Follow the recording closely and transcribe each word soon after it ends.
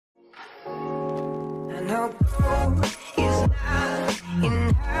Alright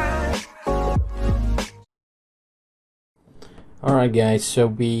guys,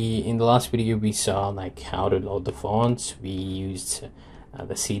 so in the last video we saw like how to load the fonts. We used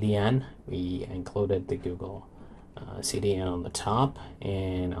the CDN. We included the Google CDN on the top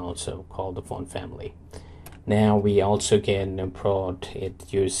and also called the font family. Now we also can import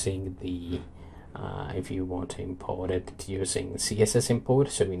it using the if you want to import it using CSS import,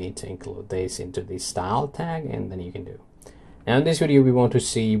 so we need to include this into the style tag, and then you can do. Now in this video we want to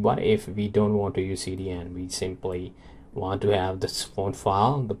see what if we don't want to use CDN. We simply want to have this font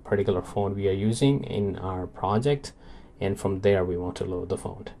file, the particular font we are using in our project, and from there we want to load the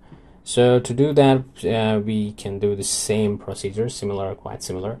font. So to do that we can do the same procedure, quite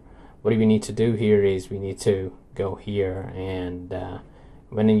similar. What we need to do here is we need to go here, and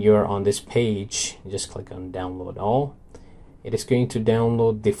when you're on this page, just click on download all. It is going to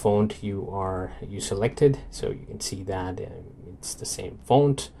download the font you selected, so you can see that it's the same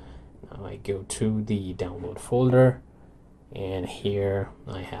font. Now I go to the download folder, and here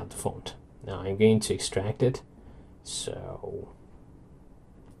I have the font. Now I'm going to extract it. So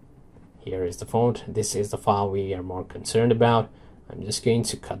here is the font. This is the file we are more concerned about. I'm just going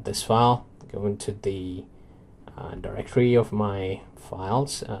to cut this file, go into the directory of my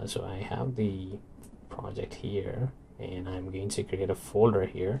files. So I have the project here, and I'm going to create a folder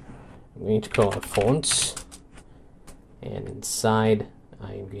here. I'm going to call it fonts, and inside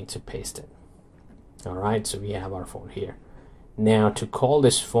I'm going to paste it. Alright, so we have our font here. Now to call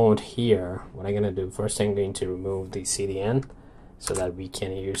this font here, what I'm going to do, first I'm going to remove the CDN so that we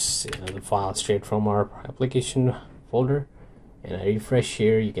can use the file straight from our application folder. And I refresh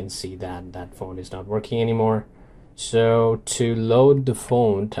here, you can see that that font is not working anymore. So to load the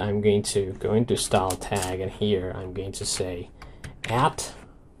font, I'm going to go into style tag, and here I'm going to say at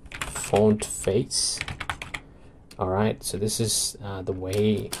font face. Alright, so this is the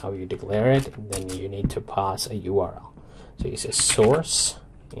way how you declare it. And then you need to pass a URL. So you say source,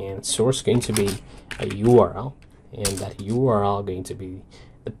 and source going to be a URL, and that URL going to be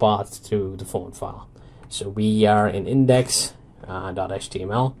the path to the font file. So we are in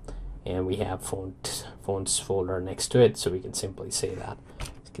index.html, and we have fonts folder next to it, so we can simply say that.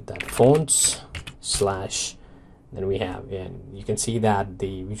 Let's get that fonts slash, then we have, and you can see that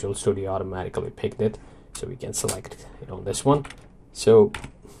the Visual Studio automatically picked it, so we can select it on this one. So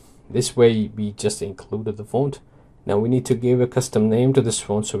this way we just included the font. Now we need to give a custom name to this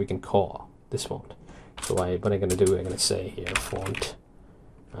font so we can call this font. So what I'm going to do, I'm going to say here font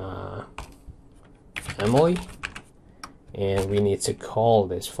family, and we need to call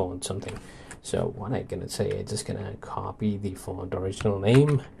this font something. So what I'm going to say, I'm just going to copy the font original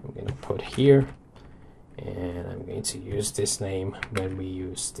name. I'm going to put here, and I'm going to use this name when we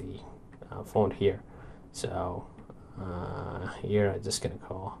use the font here. So here I'm just going to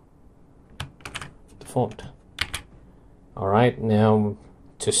call the font. Alright, now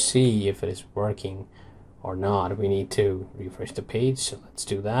to see if it is working or not, we need to refresh the page. So let's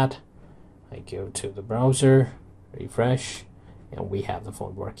do that. I go to the browser, refresh, and we have the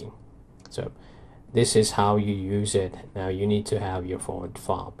font working. So this is how you use it. Now you need to have your font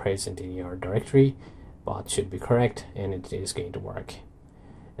file present in your directory, but should be correct, and it is going to work.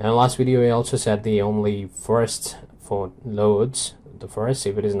 Now last video I also said the only first font loads the first.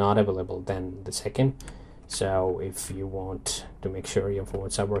 If it is not available, then the second. So if you want to make sure your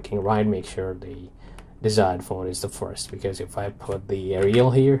fonts are working right, make sure the desired font is the first, because if I put the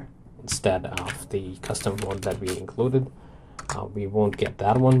Arial here instead of the custom font that we included, we won't get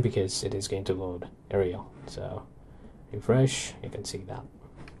that one because it is going to load Arial. So refresh, you can see that.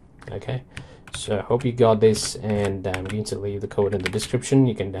 Okay, so I hope you got this, and I'm going to leave the code in the description.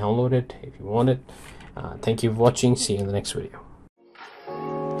 You can download it if you want it. Thank you for watching. See you in the next video.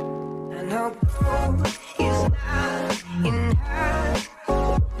 Is not in her